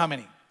liar? How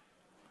many?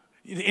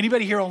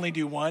 Anybody here only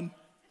do one?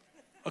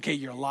 Okay,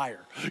 you're a liar.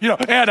 You know,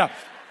 and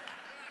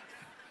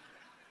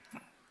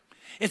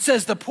it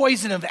says the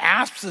poison of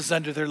asps is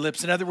under their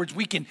lips. In other words,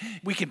 we can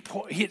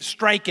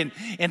strike and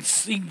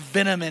sink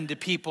venom into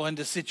people,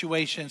 into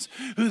situations,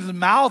 whose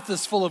mouth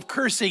is full of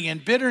cursing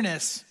and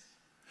bitterness.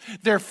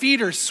 Their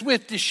feet are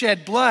swift to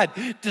shed blood.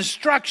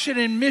 Destruction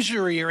and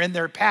misery are in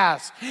their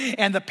paths,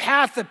 and the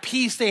path of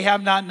peace they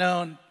have not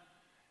known.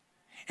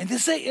 And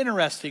this is an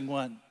interesting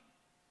one.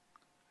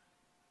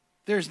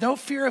 There's no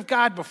fear of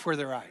God before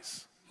their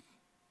eyes.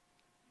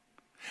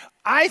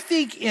 I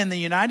think in the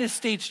United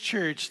States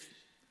church,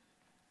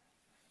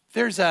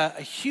 there's a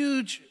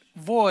huge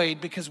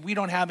void because we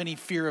don't have any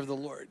fear of the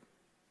Lord.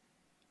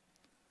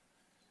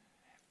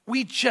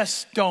 We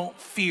just don't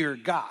fear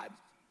God.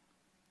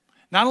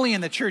 Not only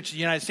in the church in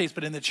the United States,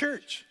 but in the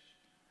church.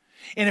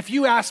 And if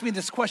you ask me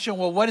this question,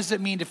 well, what does it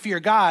mean to fear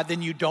God?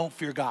 Then you don't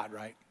fear God,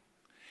 right?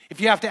 If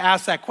you have to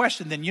ask that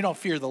question, then you don't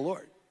fear the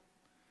Lord.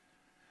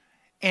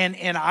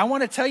 And I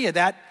want to tell you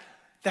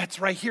that's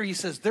right here. He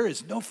says there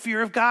is no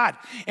fear of God.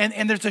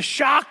 And there's a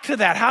shock to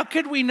that. How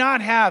could we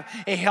not have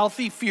a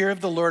healthy fear of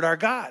the Lord our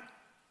God?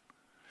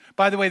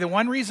 By the way, the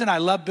one reason I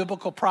love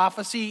biblical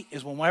prophecy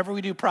is whenever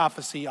we do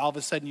prophecy, all of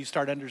a sudden you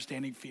start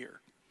understanding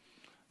fear.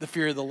 The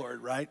fear of the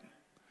Lord, right?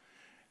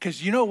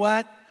 Because you know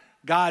what?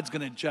 God's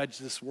going to judge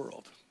this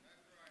world.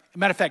 As a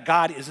matter of fact,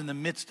 God is in the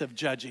midst of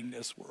judging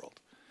this world.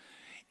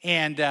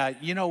 And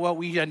you know what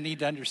we need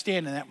to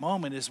understand in that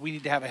moment is we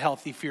need to have a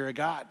healthy fear of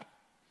God.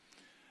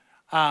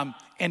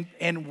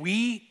 And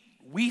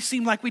we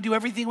seem like we do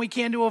everything we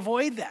can to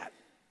avoid that.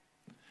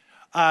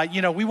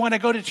 We want to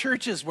go to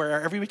churches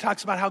where everybody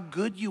talks about how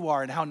good you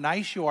are and how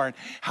nice you are and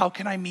how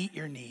can I meet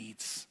your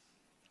needs.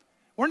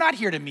 We're not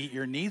here to meet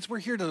your needs. We're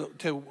here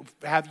to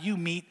have you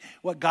meet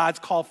what God's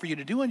called for you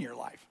to do in your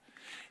life.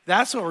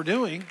 That's what we're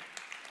doing.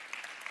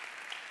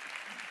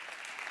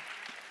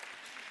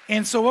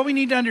 And so what we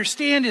need to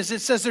understand is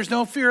it says there's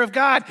no fear of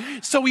God.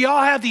 So we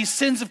all have these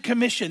sins of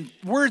commission,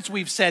 words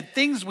we've said,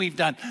 things we've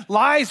done,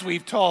 lies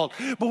we've told,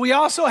 but we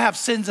also have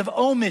sins of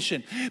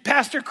omission.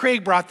 Pastor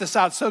Craig brought this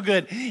out so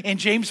good in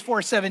James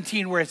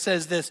 4:17 where it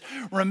says this,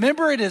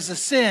 remember it is a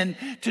sin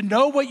to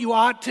know what you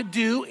ought to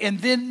do and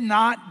then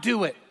not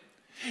do it.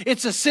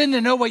 It's a sin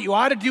to know what you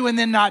ought to do and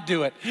then not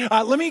do it.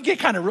 Let me get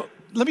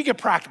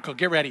practical,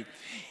 get ready.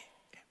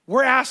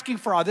 We're asking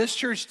for this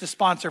church to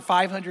sponsor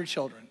 500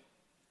 children.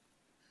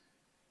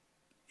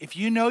 If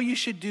you know you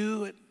should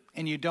do it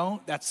and you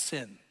don't, that's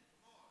sin.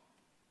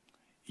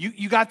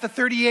 You got the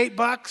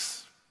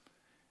 $38.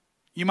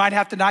 You might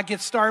have to not get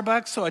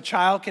Starbucks so a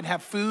child can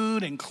have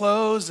food and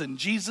clothes and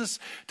Jesus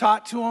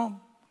taught to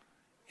them.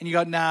 And you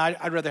go, nah,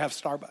 I'd rather have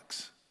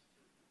Starbucks.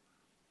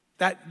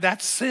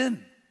 That's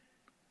sin.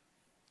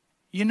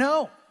 You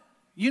know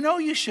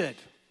you should.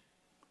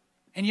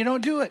 And you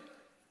don't do it.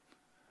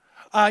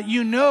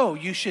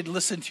 You should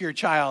listen to your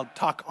child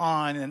talk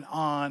on and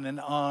on and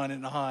on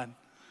and on.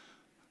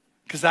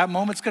 Because that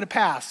moment's going to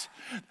pass.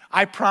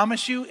 I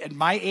promise you, at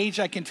my age,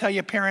 I can tell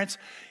you, parents,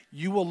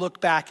 you will look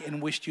back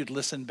and wish you'd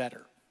listened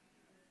better.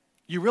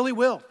 You really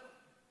will.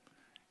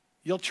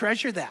 You'll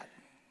treasure that.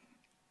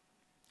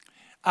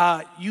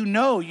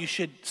 You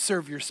should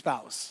serve your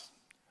spouse.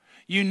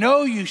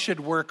 You should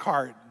work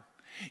hard.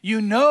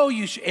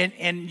 You should,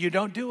 and you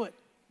don't do it.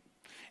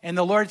 And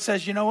the Lord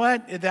says, you know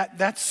what?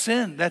 That's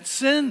sin. That's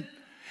sin.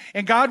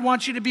 And God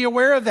wants you to be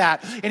aware of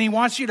that. And he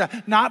wants you to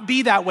not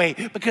be that way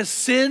because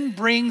sin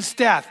brings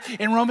death.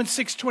 In Romans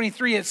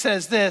 6:23, it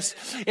says this.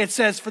 It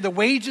says, for the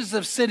wages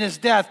of sin is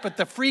death, but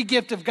the free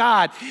gift of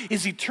God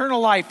is eternal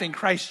life in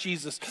Christ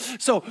Jesus.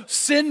 So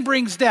sin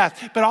brings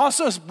death, but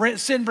also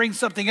sin brings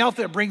something else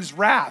that brings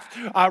wrath.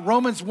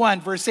 Romans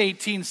 1 verse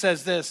 18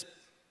 says this.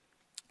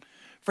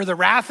 For the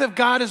wrath of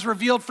God is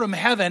revealed from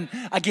heaven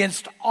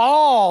against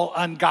all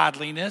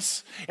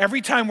ungodliness.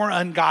 Every time we're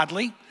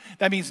ungodly,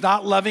 that means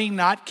not loving,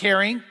 not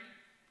caring,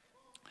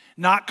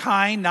 not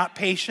kind, not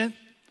patient,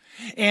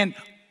 and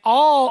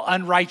all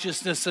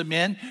unrighteousness of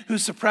men who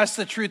suppress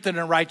the truth and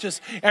are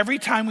unrighteous every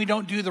time we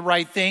don't do the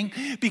right thing,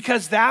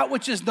 because that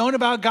which is known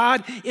about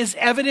God is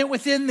evident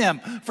within them,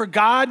 for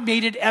God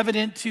made it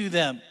evident to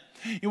them.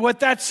 And what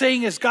that's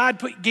saying is God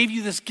gave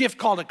you this gift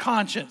called a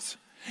conscience.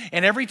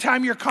 And every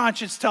time your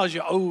conscience tells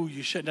you, oh,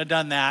 you shouldn't have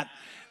done that,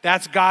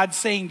 that's God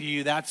saying to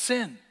you, that's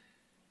sin.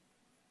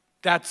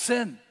 That's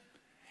sin.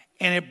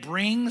 And it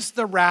brings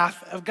the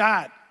wrath of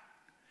God.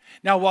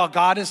 Now, while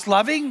God is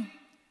loving,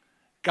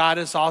 God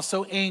is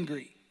also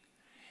angry.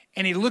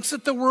 And he looks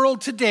at the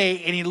world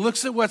today, and he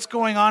looks at what's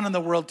going on in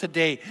the world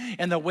today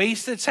and the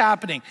waste that's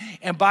happening.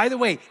 And by the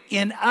way,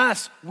 in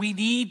us, we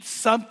need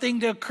something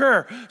to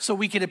occur so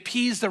we can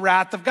appease the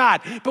wrath of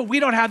God. But we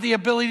don't have the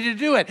ability to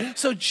do it.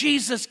 So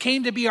Jesus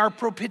came to be our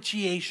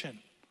propitiation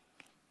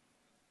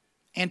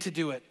and to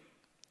do it.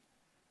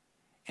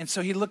 And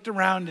so he looked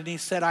around and he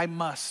said, I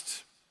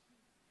must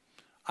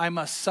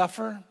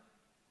suffer.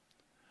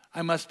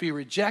 I must be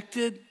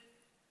rejected.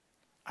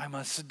 I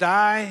must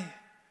die.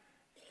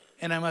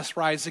 And I must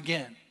rise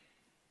again.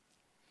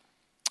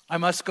 I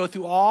must go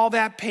through all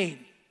that pain.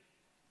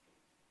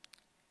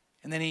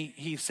 And then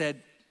he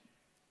said,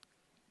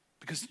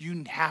 because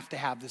you have to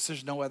have this,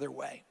 there's no other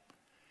way.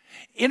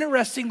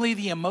 Interestingly,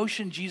 the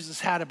emotion Jesus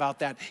had about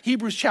that,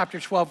 Hebrews chapter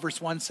 12,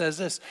 verse 1 says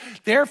this,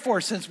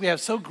 therefore, since we have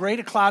so great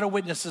a cloud of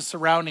witnesses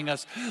surrounding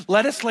us,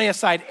 let us lay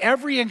aside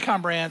every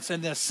encumbrance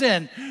and the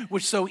sin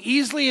which so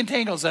easily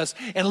entangles us,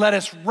 and let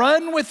us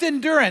run with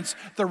endurance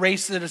the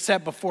race that is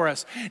set before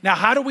us. Now,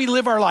 how do we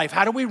live our life?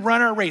 How do we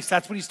run our race?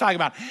 That's what he's talking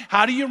about.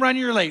 How do you run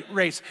your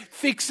race?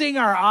 Fixing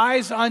our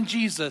eyes on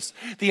Jesus,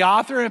 the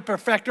author and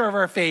perfecter of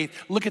our faith.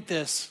 Look at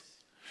this.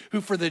 Who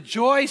for the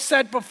joy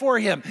set before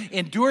him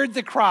endured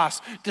the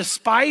cross,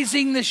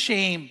 despising the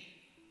shame,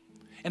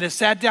 and has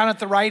sat down at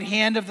the right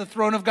hand of the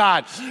throne of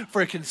God.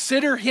 For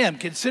consider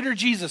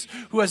Jesus,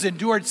 who has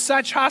endured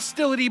such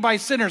hostility by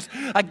sinners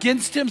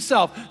against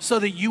himself, so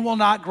that you will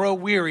not grow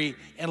weary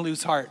and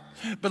lose heart.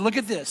 But look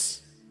at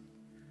this.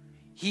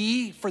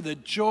 He, for the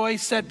joy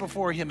set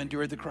before him,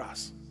 endured the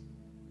cross.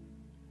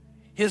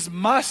 His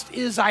must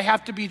is, I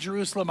have to be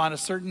Jerusalem on a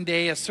certain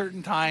day, a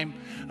certain time,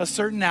 a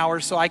certain hour,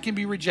 so I can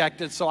be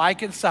rejected, so I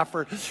can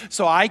suffer,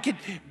 so I can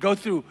go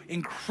through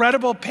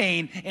incredible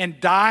pain and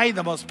die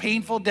the most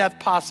painful death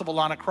possible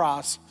on a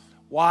cross.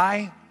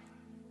 Why?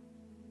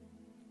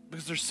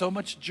 Because there's so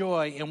much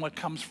joy in what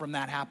comes from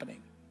that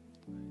happening.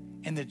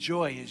 And the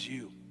joy is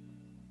you.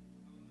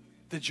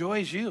 The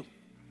joy is you.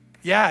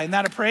 Yeah, isn't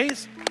that a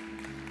praise?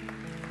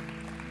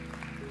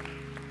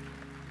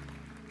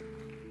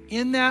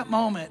 In that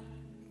moment,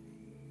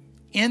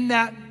 in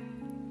that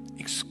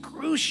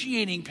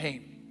excruciating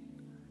pain,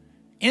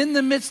 in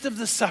the midst of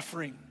the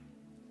suffering,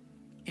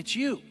 it's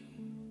you.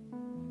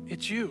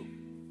 It's you.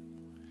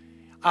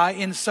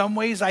 In some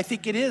ways, I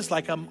think it is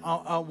like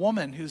a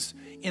woman who's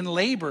in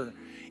labor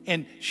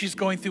and she's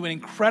going through an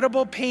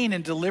incredible pain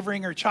in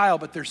delivering her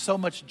child, but there's so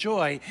much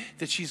joy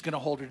that she's going to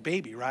hold her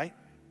baby, right?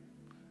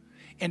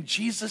 And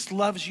Jesus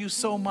loves you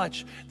so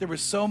much. There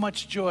was so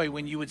much joy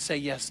when you would say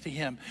yes to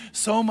him.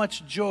 So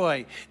much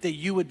joy that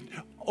you would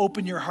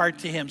open your heart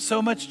to him.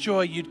 So much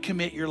joy you'd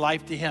commit your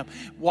life to him.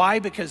 Why?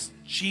 Because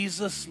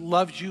Jesus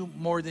loves you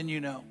more than you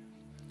know.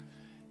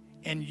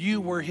 And you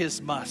were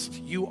his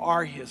must. You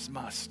are his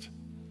must.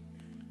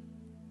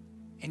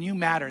 And you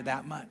matter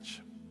that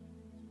much.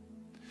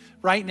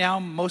 Right now,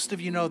 most of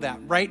you know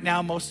that. Right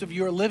now, most of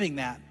you are living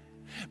that.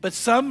 But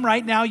some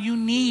right now, you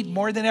need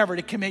more than ever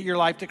to commit your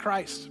life to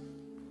Christ.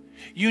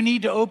 You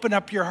need to open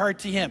up your heart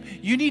to him.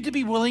 You need to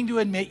be willing to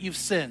admit you've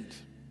sinned.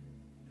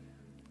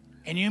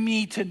 And you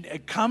need to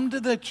come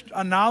to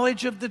a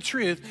knowledge of the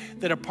truth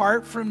that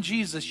apart from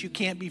Jesus, you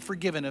can't be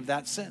forgiven of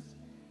that sin.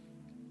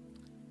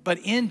 But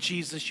in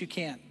Jesus, you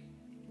can.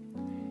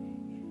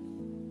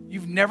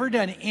 You've never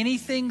done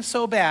anything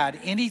so bad,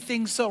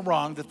 anything so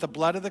wrong that the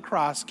blood of the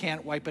cross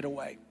can't wipe it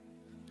away.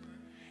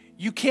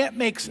 You can't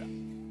make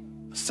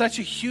such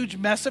a huge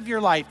mess of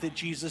your life that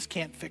Jesus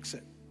can't fix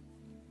it.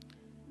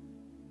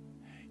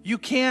 You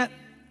can't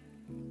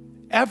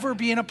ever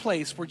be in a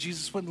place where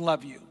Jesus wouldn't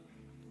love you.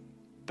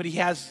 But he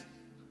has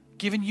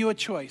given you a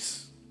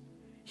choice.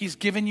 He's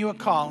given you a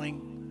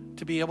calling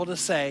to be able to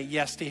say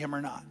yes to him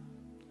or not.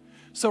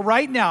 So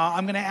right now,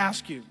 I'm going to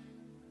ask you,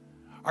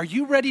 are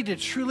you ready to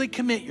truly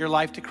commit your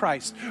life to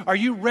Christ? Are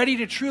you ready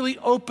to truly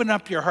open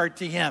up your heart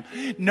to him?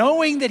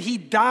 Knowing that he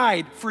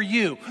died for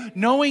you,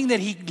 knowing that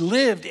he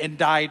lived and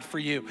died for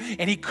you,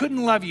 and he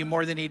couldn't love you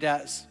more than he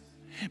does.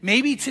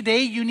 Maybe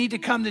today you need to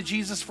come to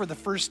Jesus for the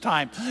first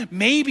time.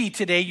 Maybe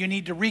today you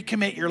need to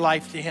recommit your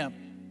life to him.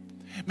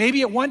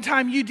 Maybe at one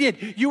time you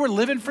did. You were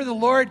living for the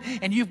Lord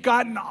and you've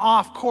gotten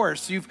off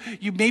course.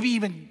 You've maybe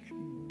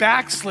even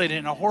backslid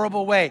in a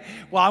horrible way.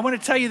 Well, I want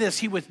to tell you this.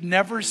 He would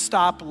never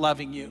stop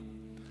loving you.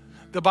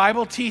 The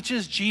Bible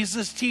teaches,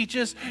 Jesus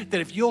teaches,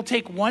 that if you'll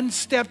take one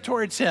step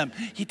towards him,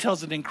 he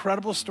tells an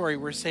incredible story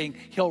where saying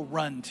he'll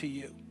run to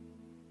you.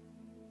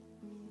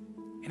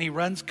 And he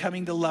runs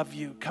coming to love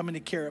you, coming to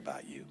care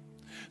about you.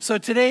 So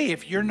today,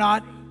 if you're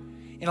not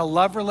in a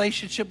love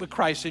relationship with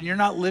Christ and you're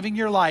not living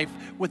your life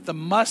with the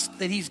must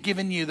that he's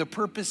given you, the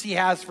purpose he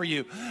has for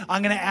you,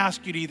 I'm going to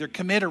ask you to either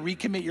commit or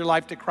recommit your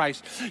life to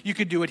Christ. You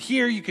can do it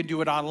here, you can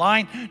do it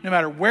online, no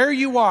matter where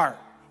you are,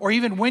 or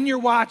even when you're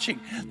watching.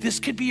 This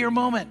could be your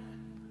moment.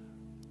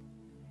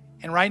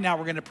 And right now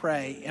we're going to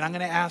pray, and I'm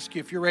going to ask you,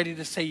 if you're ready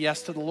to say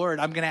yes to the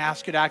Lord, I'm going to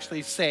ask you to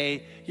actually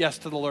say yes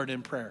to the Lord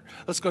in prayer.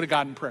 Let's go to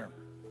God in prayer.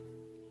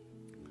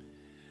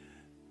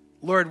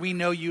 Lord, we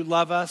know you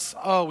love us.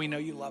 Oh, we know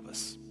you love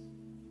us.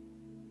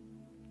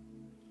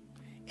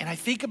 And I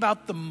think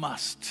about the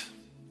must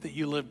that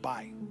you live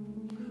by,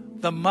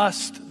 the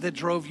must that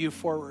drove you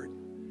forward,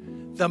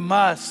 the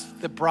must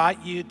that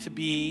brought you to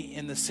be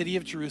in the city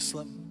of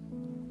Jerusalem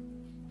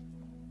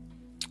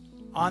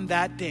on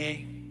that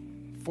day,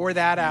 for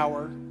that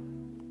hour,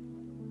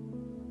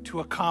 to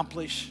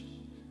accomplish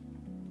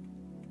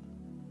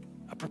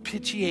a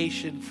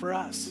propitiation for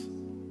us.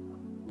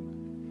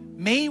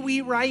 May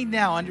we right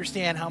now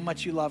understand how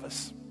much you love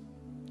us.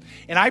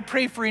 And I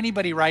pray for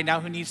anybody right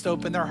now who needs to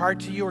open their heart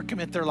to you or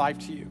commit their life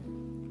to you.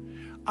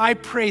 I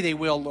pray they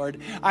will,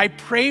 Lord. I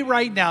pray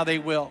right now they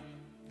will.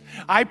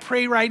 I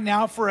pray right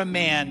now for a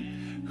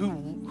man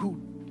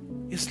who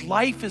his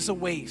life is a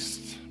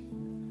waste,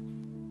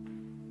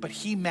 but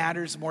he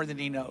matters more than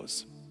he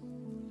knows.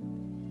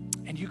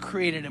 And you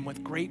created him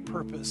with great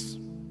purpose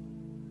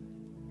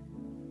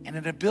and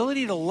an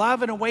ability to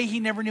love in a way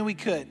he never knew he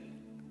could.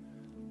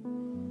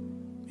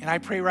 And I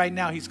pray right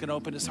now he's going to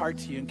open his heart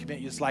to you and commit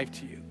his life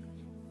to you.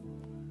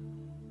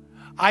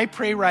 I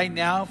pray right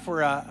now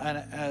for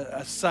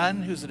a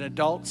son who's an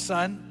adult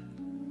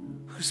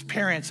son whose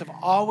parents have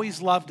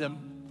always loved him,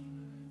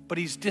 but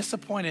he's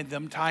disappointed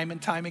them time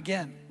and time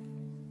again.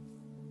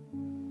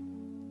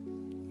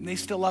 And they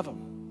still love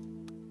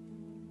him.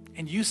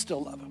 And you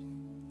still love him.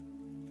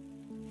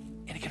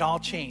 And it can all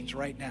change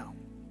right now.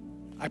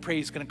 I pray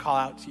he's going to call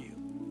out to you.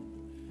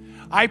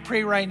 I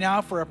pray right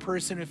now for a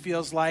person who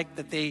feels like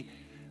that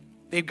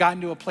they've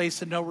gotten to a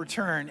place of no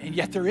return, and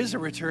yet there is a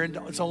return.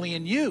 It's only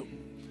in you.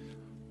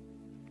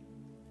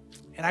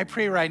 And I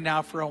pray right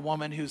now for a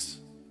woman who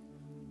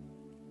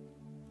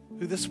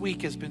this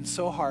week has been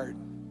so hard.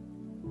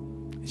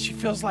 She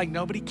feels like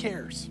nobody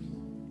cares.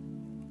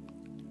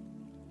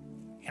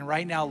 And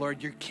right now,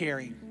 Lord, you're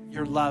caring,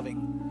 you're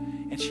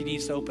loving, and she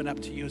needs to open up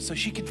to you so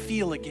she can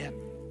feel again.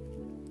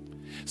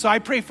 So I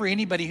pray for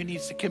anybody who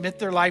needs to commit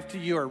their life to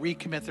you or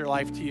recommit their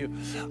life to you.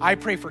 I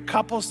pray for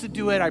couples to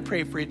do it. I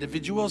pray for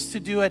individuals to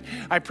do it.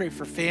 I pray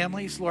for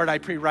families. Lord, I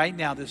pray right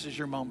now this is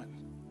your moment.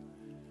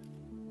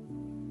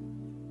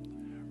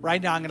 Right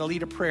now I'm going to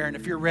lead a prayer. And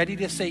if you're ready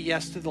to say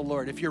yes to the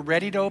Lord, if you're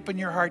ready to open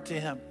your heart to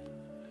him,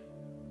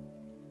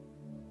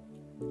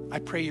 I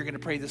pray you're going to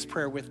pray this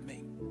prayer with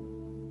me.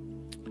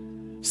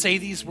 Say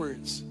these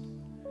words.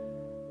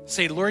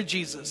 Say, Lord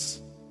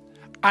Jesus,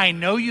 I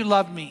know you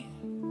love me,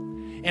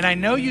 and I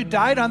know you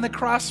died on the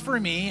cross for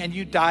me, and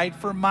you died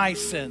for my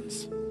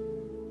sins.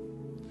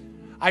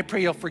 I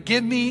pray you'll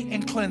forgive me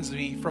and cleanse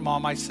me from all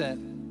my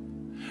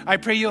sin. I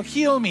pray you'll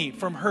heal me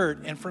from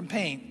hurt and from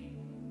pain.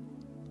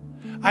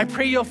 I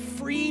pray you'll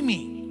free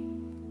me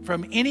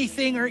from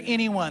anything or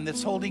anyone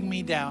that's holding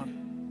me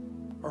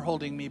down or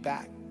holding me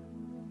back.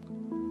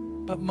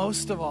 But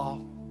most of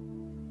all,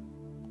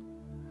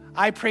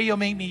 I pray you'll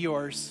make me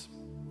yours.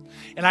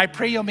 And I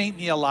pray you'll make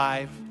me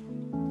alive.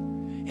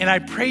 And I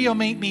pray you'll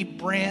make me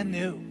brand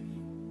new.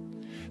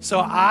 So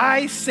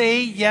I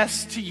say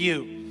yes to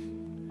you.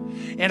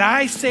 And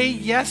I say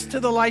yes to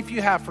the life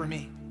you have for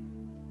me.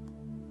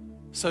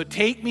 So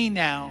take me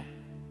now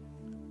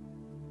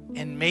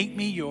and make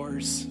me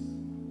yours.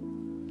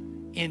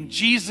 In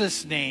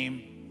Jesus'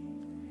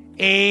 name,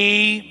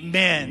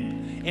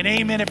 amen. And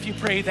amen if you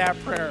pray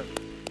that prayer.